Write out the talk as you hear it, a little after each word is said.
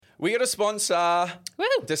We got a sponsor. Woo.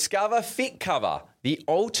 Discover Fit Cover, the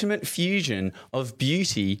ultimate fusion of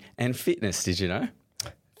beauty and fitness. Did you know?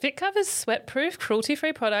 Fit Cover's sweat-proof,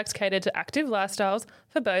 cruelty-free products cater to active lifestyles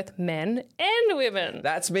for both men and women.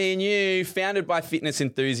 That's me and you. Founded by fitness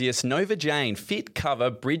enthusiast Nova Jane, Fit Cover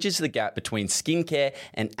bridges the gap between skincare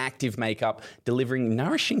and active makeup, delivering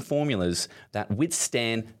nourishing formulas that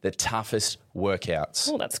withstand the toughest workouts.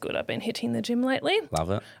 Oh, that's good. I've been hitting the gym lately. Love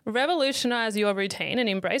it. Revolutionise your routine and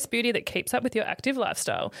embrace beauty that keeps up with your active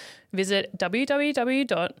lifestyle. Visit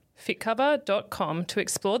www.fitcover.com to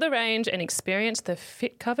explore the range and experience the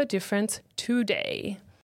Fit Cover difference today.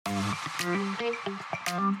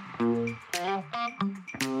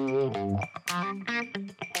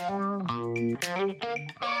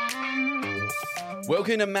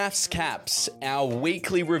 Welcome to MAFSCAPS, our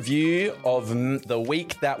weekly review of the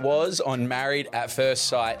week that was on Married at First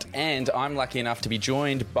Sight. And I'm lucky enough to be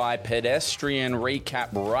joined by pedestrian recap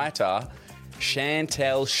writer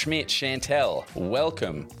Chantel Schmidt. Chantel,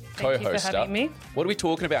 welcome, co-hoster. Thank you for having me. What are we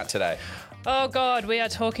talking about today? Oh, God, we are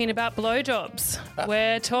talking about blowjobs.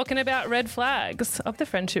 We're talking about red flags of the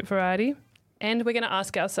friendship variety. And we're going to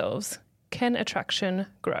ask ourselves, can attraction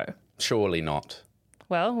grow? Surely not.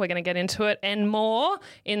 Well, we're going to get into it and more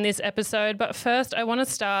in this episode. But first, I want to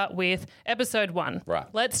start with episode 1. Right.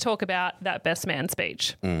 Let's talk about that best man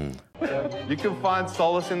speech. You can find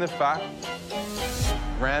solace in the fact,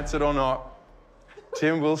 rancid or not,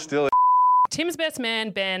 Tim will still. Tim's best man,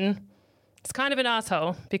 Ben, is kind of an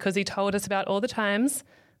asshole because he told us about all the times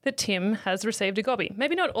that Tim has received a gobby.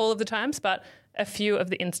 Maybe not all of the times, but a few of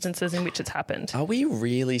the instances in which it's happened. Are we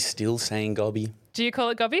really still saying gobby? Do you call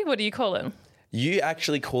it gobby? What do you call it? You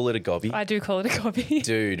actually call it a gobby? I do call it a gobby.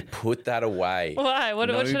 Dude, put that away. Why? What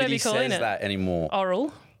should I be calling Nobody says it? that anymore.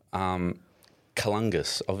 Oral?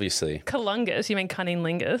 Calungus, obviously. Calungus? You mean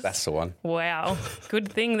cunnilingus? That's the one. Wow. Good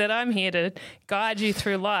thing that I'm here to guide you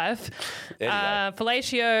through life. Anyway.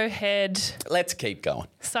 Fellatio, head, Let's keep going.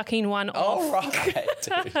 sucking one off. All right,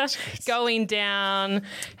 dude. Going down,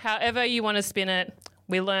 however you want to spin it.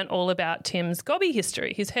 We learnt all about Tim's gobby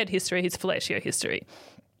history, his head history, his fellatio history.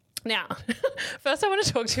 Now, first I want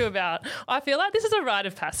to talk to you about, I feel like this is a rite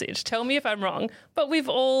of passage. Tell me if I'm wrong, but we've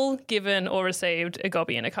all given or received a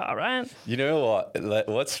gobby in a car, right? You know what?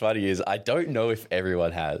 What's funny is I don't know if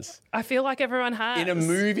everyone has. I feel like everyone has. In a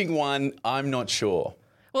moving one, I'm not sure.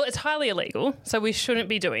 Well, it's highly illegal, so we shouldn't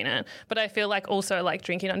be doing it. But I feel like also like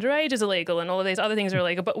drinking underage is illegal and all of these other things are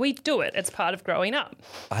illegal, but we do it. It's part of growing up.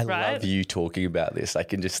 I right? love you talking about this. I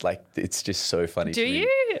can just it's just so funny Do to me.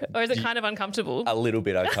 you? Or is it kind of uncomfortable? A little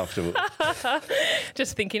bit uncomfortable.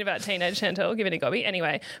 Just thinking about teenage Chantel giving a gobby.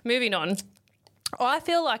 Anyway, moving on. I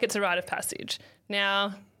feel like it's a rite of passage.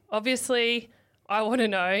 Now, obviously, I want to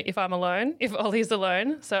know if I'm alone, if Ollie's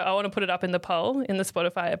alone. So I want to put it up in the poll in the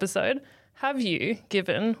Spotify episode. Have you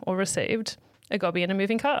given or received a gobby in a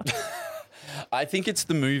moving car? I think it's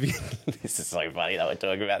the movie. This is so funny that we're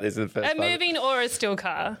talking about this in the first A moving or a still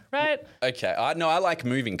car, right? Okay. I like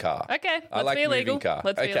moving car. Okay, I let's like be illegal. moving car.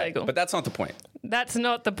 Let's be okay, illegal. but that's not the point. That's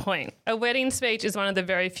not the point. A wedding speech is one of the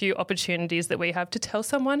very few opportunities that we have to tell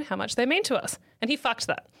someone how much they mean to us. And he fucked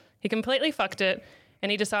that. He completely fucked it.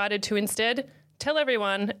 And he decided to instead tell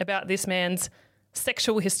everyone about this man's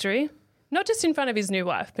sexual history, not just in front of his new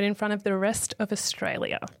wife, but in front of the rest of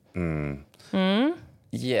Australia.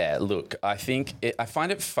 Yeah, look, I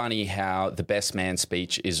find it funny how the best man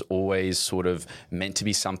speech is always sort of meant to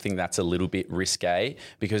be something that's a little bit risque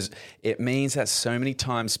because it means that so many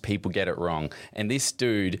times people get it wrong. And this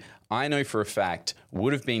dude, I know for a fact,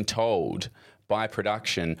 would have been told by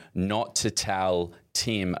production not to tell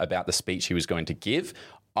Tim about the speech he was going to give.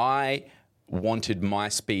 I wanted my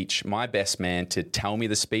speech, my best man, to tell me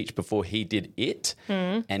the speech before he did it,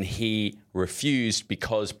 and he refused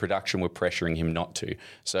because production were pressuring him not to.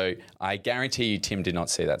 So I guarantee you Tim did not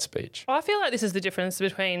see that speech. I feel like this is the difference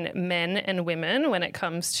between men and women when it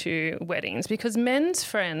comes to weddings, because men's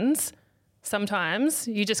friends, sometimes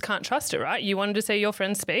you just can't trust it, right? You wanted to see your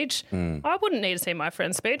friend's speech. I wouldn't need to see my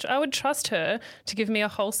friend's speech. I would trust her to give me a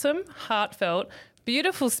wholesome, heartfelt,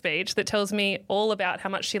 beautiful speech that tells me all about how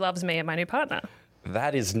much she loves me and my new partner.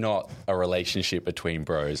 That is not a relationship between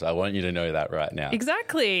bros. I want you to know that right now.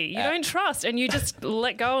 Exactly. You don't trust and you just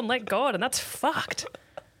let go and let God, and that's fucked.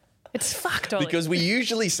 It's fucked, Ollie. Because we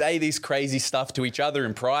usually say this crazy stuff to each other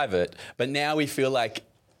in private, but now we feel like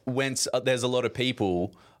when there's a lot of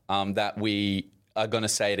people that we are going to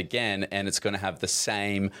say it again and it's going to have the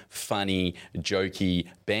same funny, jokey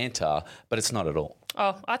banter, but it's not at all.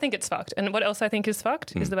 Oh, I think it's fucked. And what else I think is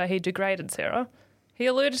fucked is the way he degraded Sarah. He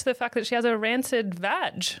alluded to the fact that she has a rancid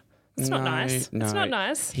vag. It's not nice. No, it's not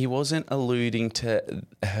nice. He wasn't alluding to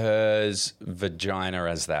hers vagina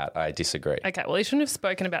as that. I disagree. Okay, well, he shouldn't have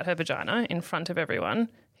spoken about her vagina in front of everyone.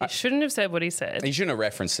 He shouldn't have said what he said. He shouldn't have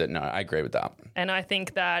referenced it. No, I agree with that. And I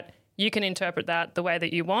think that you can interpret that the way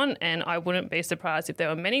that you want, and I wouldn't be surprised if there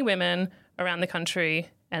were many women around the country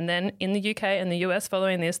and then in the UK and the US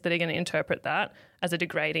following this that are going to interpret that as a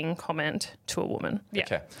degrading comment to a woman. Yeah.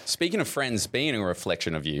 Okay. Speaking of friends being a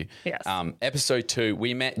reflection of you, Yes. Episode 2,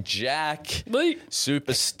 we met Jack, Lee.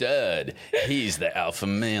 super stud. He's the alpha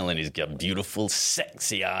male and he's got beautiful,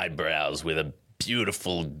 sexy eyebrows with a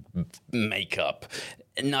beautiful makeup.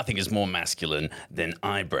 Nothing is more masculine than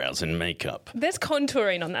eyebrows and makeup. There's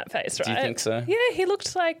contouring on that face, right? Do you think so? Yeah, he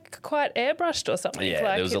looked like quite airbrushed or something. Yeah,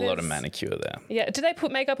 like there was a lot of manicure there. Yeah. Did they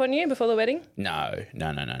put makeup on you before the wedding? No.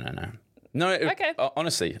 No, Okay.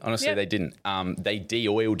 Honestly, Yeah. they didn't. They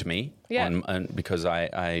de-oiled me because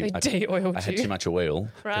I de-oiled I had you. too much oil.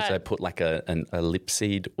 Right. Because I put like a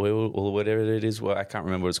linseed oil or whatever it is. Well, I can't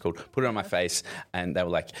remember what it's called. Put it on my face, and they were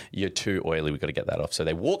like, "You're too oily. We've got to get that off." So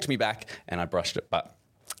they walked me back, and I brushed it. But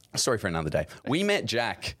sorry for another day. We met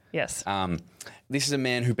Jack. Yes. This is a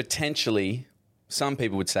man who potentially, some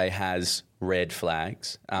people would say, has red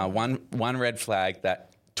flags. One red flag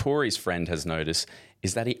that Tori's friend has noticed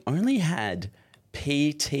is that he only had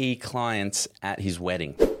PT clients at his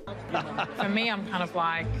wedding. For me, I'm kind of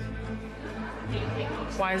like,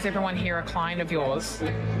 why is everyone here a client of yours?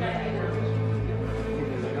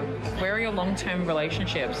 Where are your long-term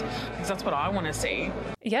relationships? Because that's what I want to see.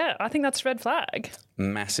 Yeah, I think that's a red flag.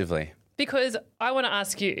 Massively. Because I want to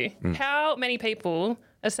ask you, how many people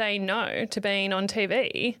are saying no to being on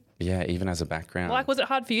TV? Yeah, even as a background. Like, was it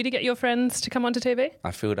hard for you to get your friends to come onto TV?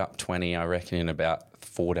 I filled up 20, I reckon, in about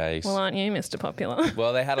 4 days. Well, aren't you, Mr. Popular?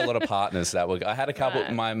 Well, they had a lot of partners that were... I had a couple...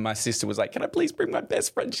 Right. My sister was like, can I please bring my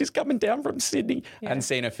best friend? She's coming down from Sydney. I hadn't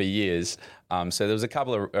seen her for years. So there was a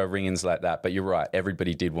couple of ring-ins like that. But you're right.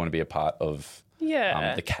 Everybody did want to be a part of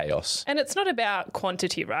the chaos. And it's not about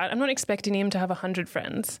quantity, right? I'm not expecting him to have 100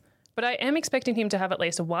 friends. But I am expecting him to have at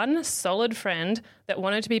least one solid friend that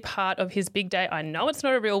wanted to be part of his big day. I know it's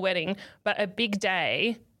not a real wedding, but a big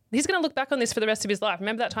day. He's going to look back on this for the rest of his life.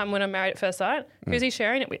 Remember that time when I'm married at first sight? Who's he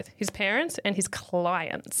sharing it with? His parents and his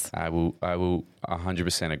clients. I will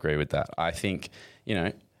 100% agree with that. I think,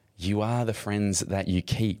 you are the friends that you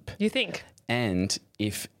keep. You think? And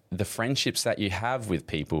if the friendships that you have with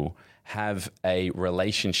people have a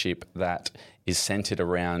relationship that is centered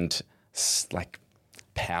around like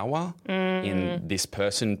power in this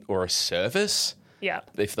person or a service,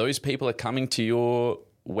 if those people are coming to your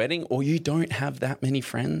wedding or you don't have that many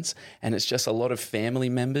friends and it's just a lot of family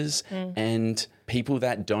members and people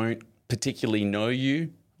that don't particularly know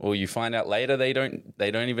you, or you find out later they don't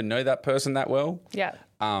even know that person that well. Yeah.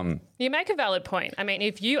 You make a valid point. I mean,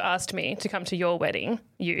 if you asked me to come to your wedding,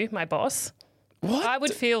 you, my boss, What? I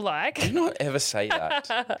would feel like... Do not ever say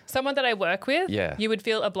that. someone that I work with, Yeah. you would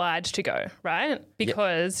feel obliged to go, right?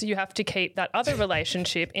 Because you have to keep that other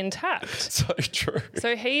relationship intact. So true.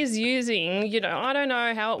 So he's using, I don't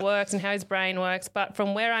know how it works and how his brain works, but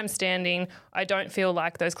from where I'm standing, I don't feel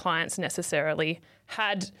like those clients necessarily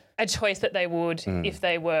had a choice that they would if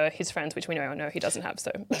they were his friends, which we know he doesn't have.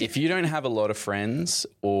 So If you don't have a lot of friends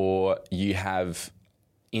or you have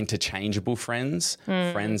interchangeable friends,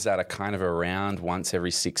 friends that are kind of around once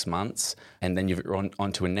every 6 months, and then you're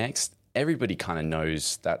on to a next, everybody kind of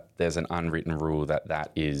knows that there's an unwritten rule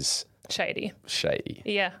that is shady.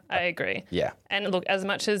 Yeah, I agree. Yeah. And look, as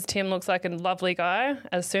much as Tim looks like a lovely guy,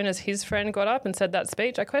 as soon as his friend got up and said that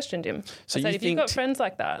speech, I questioned him. So I said, you if you've got friends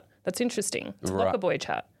like that, that's interesting. It's locker boy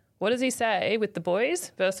chat. What does he say with the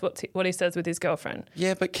boys versus what he says with his girlfriend?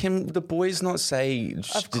 Yeah, but can the boys not say...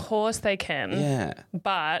 Of course they can. Yeah.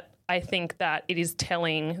 But I think that it is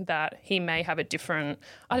telling that he may have a different,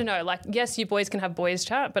 I don't know, like, yes, you boys can have boys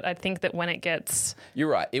chat, but I think that when it gets You're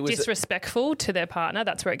right. It was disrespectful to their partner,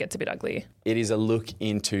 that's where it gets a bit ugly. It is a look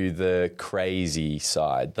into the crazy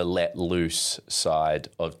side, the let loose side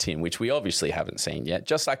of Tim, which we obviously haven't seen yet,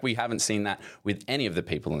 just like we haven't seen that with any of the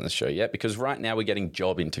people on the show yet, because right now we're getting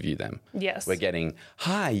job interview them. Yes. We're getting,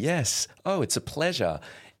 hi, yes, oh, it's a pleasure.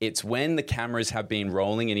 It's when the cameras have been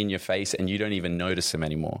rolling and in your face and you don't even notice them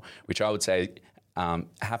anymore, which I would say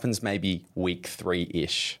happens maybe week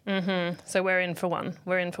 3-ish. So we're in for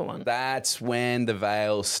one. That's when the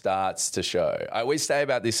veil starts to show. I always say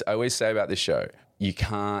about this show, you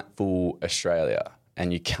can't fool Australia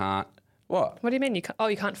and you can't, what? What do you mean? You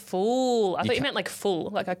can't fool. I thought you meant like full.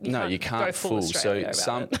 Like You can't go full fool. So Australia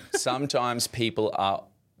about it. sometimes people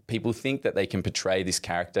people think that they can portray this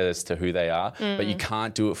character as to who they are, but you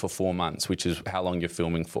can't do it for 4 months, which is how long you're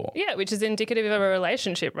filming for. Yeah, which is indicative of a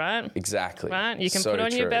relationship, right? Exactly. Right? You can So put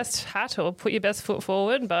on your true. best hat or put your best foot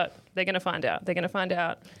forward, but they're going to find out. They're going to find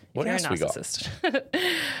out What if else you're we a got? narcissist.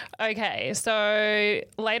 Okay, so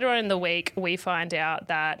later on in the week, we find out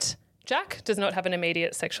that Jack does not have an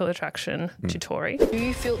immediate sexual attraction to Tori. Do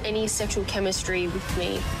you feel any sexual chemistry with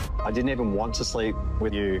me? I didn't even want to sleep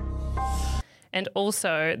with you. And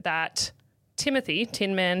also that Timothy,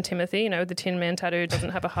 Tin Man Timothy, the Tin Man tattoo,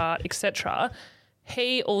 doesn't have a heart, etc.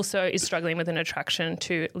 He also is struggling with an attraction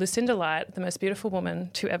to Lucinda Light, the most beautiful woman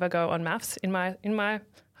to ever go on MAFS, in my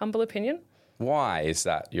humble opinion. Why is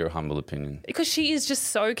that your humble opinion? Because she is just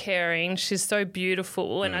so caring. She's so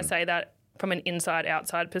beautiful. And I say that from an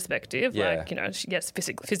inside-outside perspective. Yeah. Yes,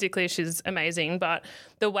 physically she's amazing, but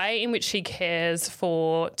the way in which she cares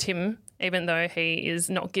for Tim, even though he is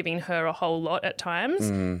not giving her a whole lot at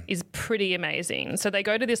times, is pretty amazing. So they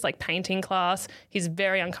go to this painting class. He's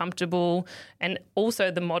very uncomfortable. And also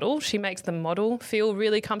the model, she makes the model feel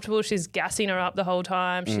really comfortable. She's gassing her up the whole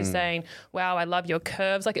time. She's saying, wow, I love your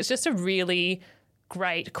curves. It's just a really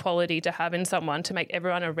great quality to have in someone to make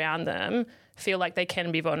everyone around them feel like they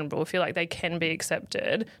can be vulnerable, feel like they can be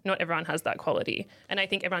accepted. Not everyone has that quality. And I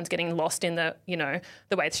think everyone's getting lost in the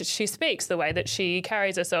way that she speaks, the way that she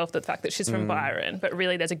carries herself, the fact that she's from Byron. But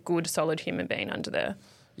really there's a good, solid human being under there.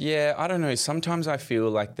 Yeah, I don't know. Sometimes I feel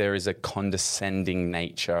like there is a condescending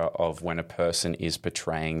nature of when a person is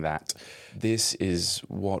portraying that this is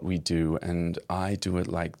what we do and I do it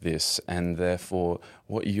like this, and therefore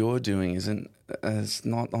what you're doing is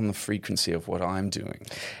not on the frequency of what I'm doing.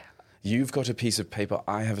 You've got a piece of paper,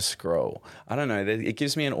 I have a scroll. I don't know. It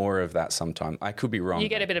gives me an aura of that sometimes. I could be wrong. You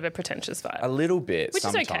get a bit of a pretentious vibe. A little bit Which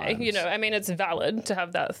sometimes. is okay. It's valid to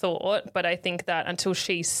have that thought, but I think that until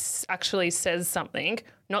she actually says something,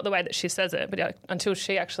 not the way that she says it, but until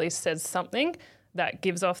she actually says something that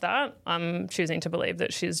gives off that, I'm choosing to believe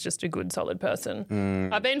that she's just a good, solid person.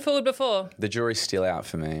 I've been fooled before. The jury's still out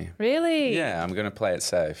for me. Really? Yeah, I'm going to play it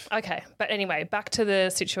safe. Okay. But anyway, back to the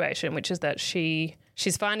situation, which is that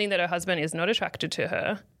she's finding that her husband is not attracted to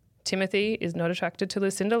her. Timothy is not attracted to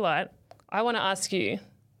Lucinda Light. I want to ask you,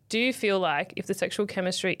 do you feel like if the sexual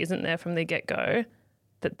chemistry isn't there from the get-go,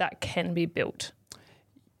 that can be built?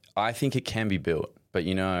 I think it can be built, but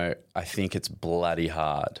I think it's bloody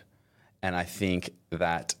hard. And I think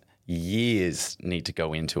that years need to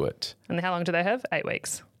go into it. And how long do they have? 8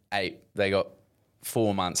 weeks. 8. They got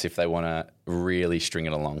 4 months if they want to really string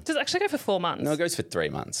it along. Does it actually go for 4 months? No, it goes for 3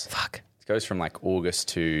 months. Fuck. It goes from August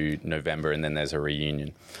to November, and then there's a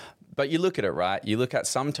reunion. But you look at it, right? You look at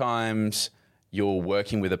sometimes you're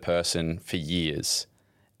working with a person for years,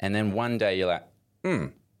 and then one day you're like,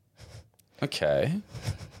 okay.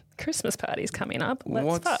 Christmas party's coming up.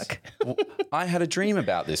 Let's fuck. I had a dream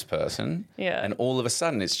about this person, Yeah. and all of a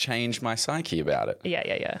sudden it's changed my psyche about it.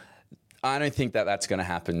 Yeah. I don't think that that's going to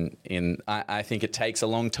happen I think it takes a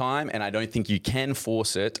long time, and I don't think you can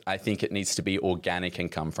force it. I think it needs to be organic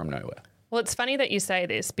and come from nowhere. Well, it's funny that you say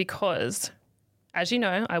this because, as you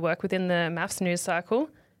know, I work within the MAFS news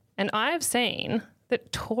cycle, and I have seen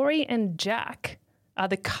that Tori and Jack are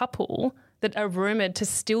the couple that are rumoured to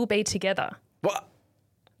still be together. What?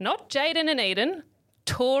 Not Jaden and Eden,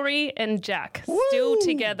 Tori and Jack still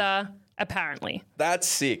together, apparently. That's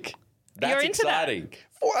sick. That's You're into that? exciting.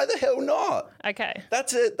 Why the hell not? Okay.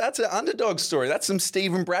 That's an underdog story. That's some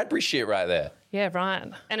Stephen Bradbury shit right there. Yeah, right.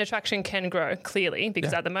 An attraction can grow, clearly,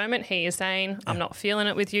 because at the moment he is saying, I'm not feeling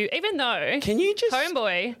it with you, even though Can you just...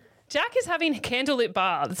 homeboy, Jack is having candlelit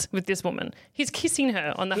baths with this woman. He's kissing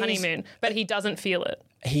her on the honeymoon, but he doesn't feel it.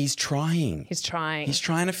 He's trying. He's trying. He's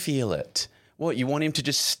trying to feel it. What, you want him to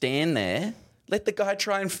just stand there? Let the guy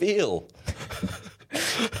try and feel.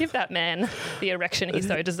 Give that man the erection he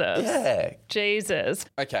so deserves. Yeah. Jesus.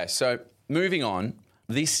 Okay, so moving on.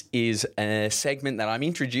 This is a segment that I'm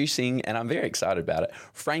introducing, and I'm very excited about it.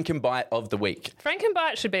 Frankenbite of the week.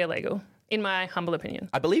 Frankenbite should be illegal, in my humble opinion.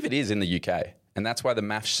 I believe it is in the UK, and that's why the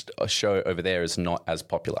MAFS show over there is not as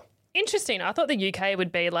popular. Interesting. I thought the UK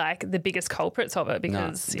would be the biggest culprits of it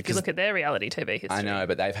because if you look at their reality TV history. I know,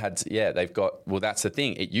 but that's the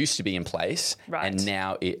thing. It used to be in place, Right. and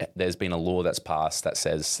now there's been a law that's passed that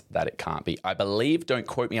says that it can't be. I believe, don't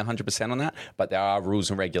quote me 100% on that, but there are rules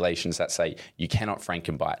and regulations that say you cannot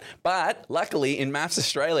Frankenbite. But luckily in MAFS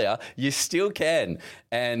Australia, you still can.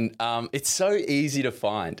 And it's so easy to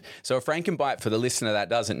find. So a Frankenbite, for the listener that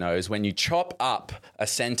doesn't know, is when you chop up a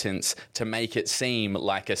sentence to make it seem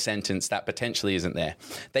like a sentence that potentially isn't there.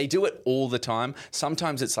 They do it all the time.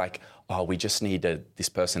 Sometimes it's like, oh, we just need this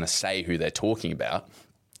person to say who they're talking about.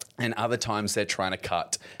 And other times they're trying to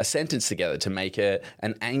cut a sentence together to make an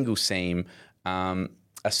angle seem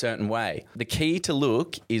a certain way. The key to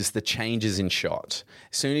look is the changes in shot.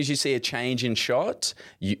 As soon as you see a change in shot,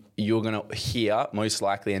 you're going to hear most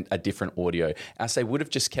likely a different audio, as they would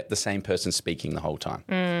have just kept the same person speaking the whole time.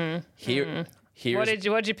 What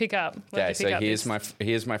did you pick up? Okay, so here's my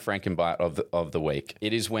Frankenbite of the week.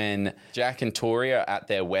 It is when Jack and Tori are at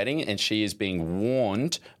their wedding and she is being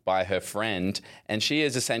warned by her friend, and she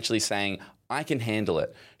is essentially saying, I can handle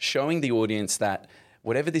it, showing the audience that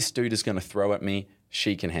whatever this dude is going to throw at me,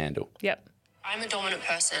 she can handle. Yep. I'm a dominant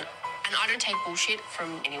person and I don't take bullshit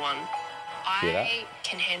from anyone. Hear that? I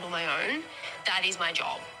can handle my own. That is my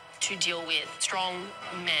job, to deal with strong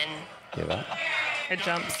men. Hear that? It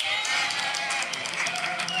jumps.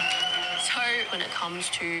 So when it comes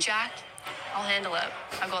to Jack, I'll handle it.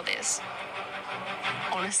 I got this.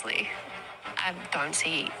 Honestly, I don't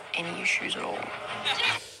see any issues at all.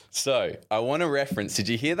 So I want to reference, did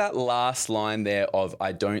you hear that last line there of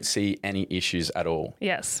I don't see any issues at all?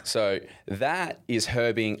 Yes. So that is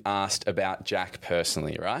her being asked about Jack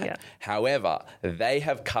personally, right? Yeah. However, they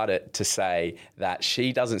have cut it to say that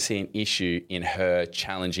she doesn't see an issue in her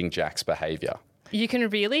challenging Jack's behaviour. You can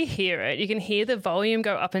really hear it. You can hear the volume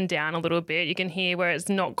go up and down a little bit. You can hear where it's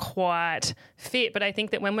not quite fit. But I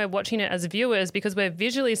think that when we're watching it as viewers, because we're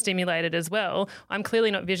visually stimulated as well, I'm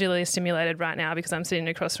clearly not visually stimulated right now because I'm sitting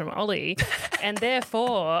across from Ollie. And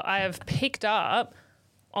therefore, I have picked up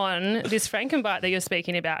on this Frankenbite that you're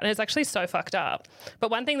speaking about. And it's actually so fucked up.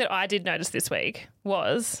 But one thing that I did notice this week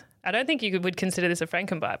was, I don't think you would consider this a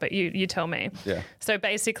Frankenbite, but you tell me. Yeah. So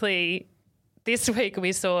basically, this week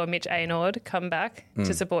we saw Mitch Aynord come back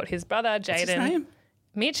to support his brother, Jaden. What's his name?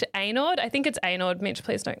 Mitch Aynord. I think it's Aynord. Mitch,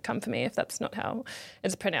 please don't come for me if that's not how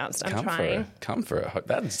it's pronounced. I'm trying. Come for it.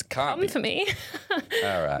 That's can't Come be. for me.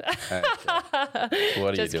 All right. Okay.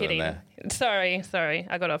 What are Just you doing kidding. there? Sorry.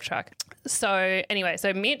 I got off track. So anyway,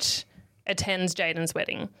 Mitch attends Jaden's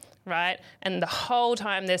wedding, right? And the whole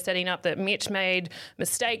time they're setting up that Mitch made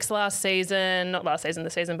mistakes the season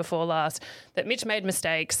before last, that Mitch made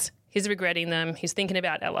mistakes. He's regretting them. He's thinking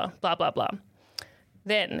about Ella, blah, blah, blah.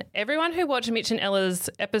 Then everyone who watched Mitch and Ella's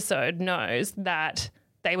episode knows that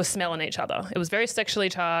they were smelling each other. It was very sexually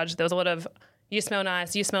charged. There was a lot of, you smell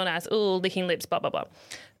nice, ooh, licking lips, blah, blah, blah.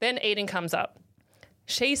 Then Eden comes up.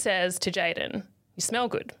 She says to Jaden, you smell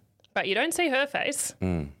good, but you don't see her face.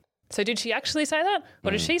 So did she actually say that?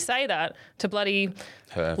 Or did she say that to bloody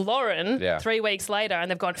Lauren 3 weeks later and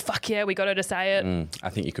they've gone, fuck yeah, we got her to say it? I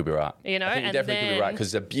think you could be right. You know, I think you and definitely could be right,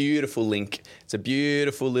 because it's a beautiful link. It's a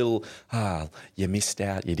beautiful little, you missed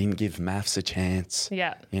out. You didn't give maths a chance.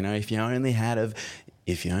 Yeah. You know, if you only had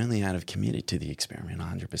have committed to the experiment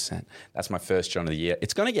 100%. That's my first John of the year.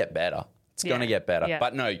 It's going to get better. It's going to get better. Yeah.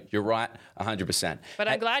 But no, you're right, 100%. But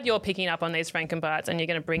I'm glad you're picking up on these Frankenbites and you're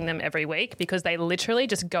going to bring them every week, because they literally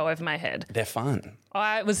just go over my head. They're fun.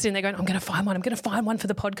 I was sitting there going, I'm going to find one for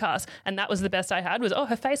the podcast. And that was the best I had was,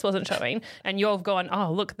 her face wasn't showing. And you've gone,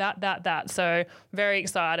 look, that. So very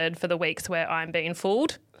excited for the weeks where I'm being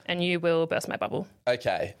fooled and you will burst my bubble.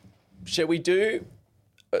 Okay. Shall we do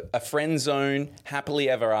a friend zone, happily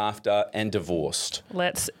ever after, and divorced?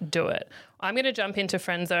 Let's do it. I'm going to jump into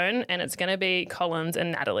friend zone and it's going to be Collins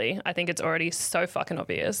and Natalie. I think it's already so fucking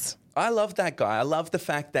obvious. I love that guy. I love the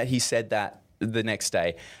fact that he said that the next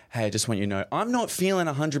day. Hey, I just want you to know, I'm not feeling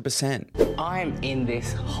 100%. I'm in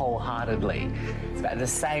this wholeheartedly. But at the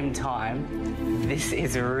same time, this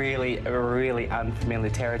is really, really unfamiliar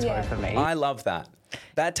territory for me. I love that.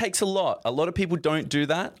 That takes a lot. A lot of people don't do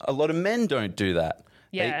that. A lot of men don't do that.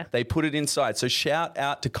 Yeah. They put it inside. So shout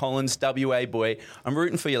out to Collins, WA boy. I'm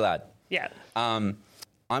rooting for you, lad. Yeah. I'm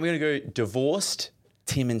going to go divorced,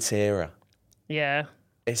 Tim and Sarah. Yeah.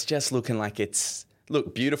 It's just looking like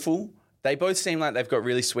beautiful. They both seem like they've got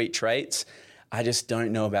really sweet traits. I just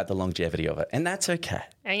don't know about the longevity of it. And that's okay.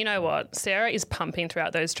 And you know what? Sarah is pumping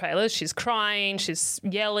throughout those trailers. She's crying. She's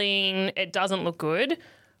yelling. It doesn't look good.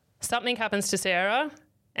 Something happens to Sarah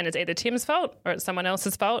and it's either Tim's fault or it's someone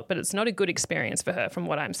else's fault, but it's not a good experience for her from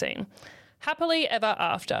what I'm seeing. Happily ever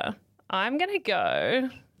after. I'm going to go...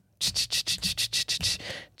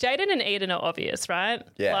 Jaden and Eden are obvious, right?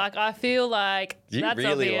 Yeah. Like, I feel like that's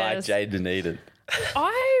really obvious. like Jaden and Eden.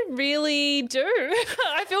 I really do.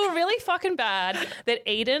 I feel really fucking bad that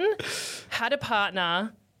Eden had a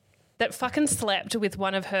partner that fucking slept with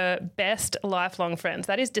one of her best lifelong friends.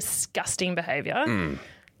 That is disgusting behaviour.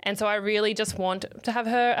 And so I really just want to have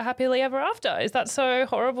her a happily ever after. Is that so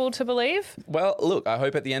horrible to believe? Well, look, I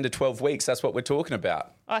hope at the end of 12 weeks, that's what we're talking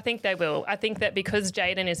about. I think they will. I think that because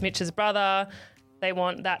Jaden is Mitch's brother They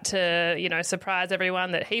want that to, surprise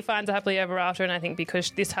everyone that he finds a happily ever after. And I think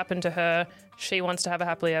because this happened to her, she wants to have a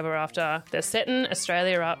happily ever after. They're setting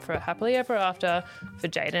Australia up for a happily ever after for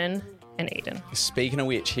Jaden and Eden. Speaking of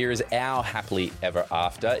which, here is our happily ever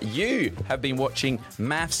after. You have been watching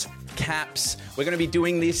MAFSCAPS. We're going to be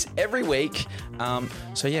doing this every week.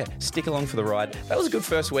 So yeah, stick along for the ride. That was a good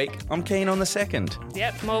first week. I'm keen on the second.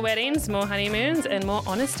 Yep, more weddings, more honeymoons, and more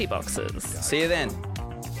honesty boxes. See you then.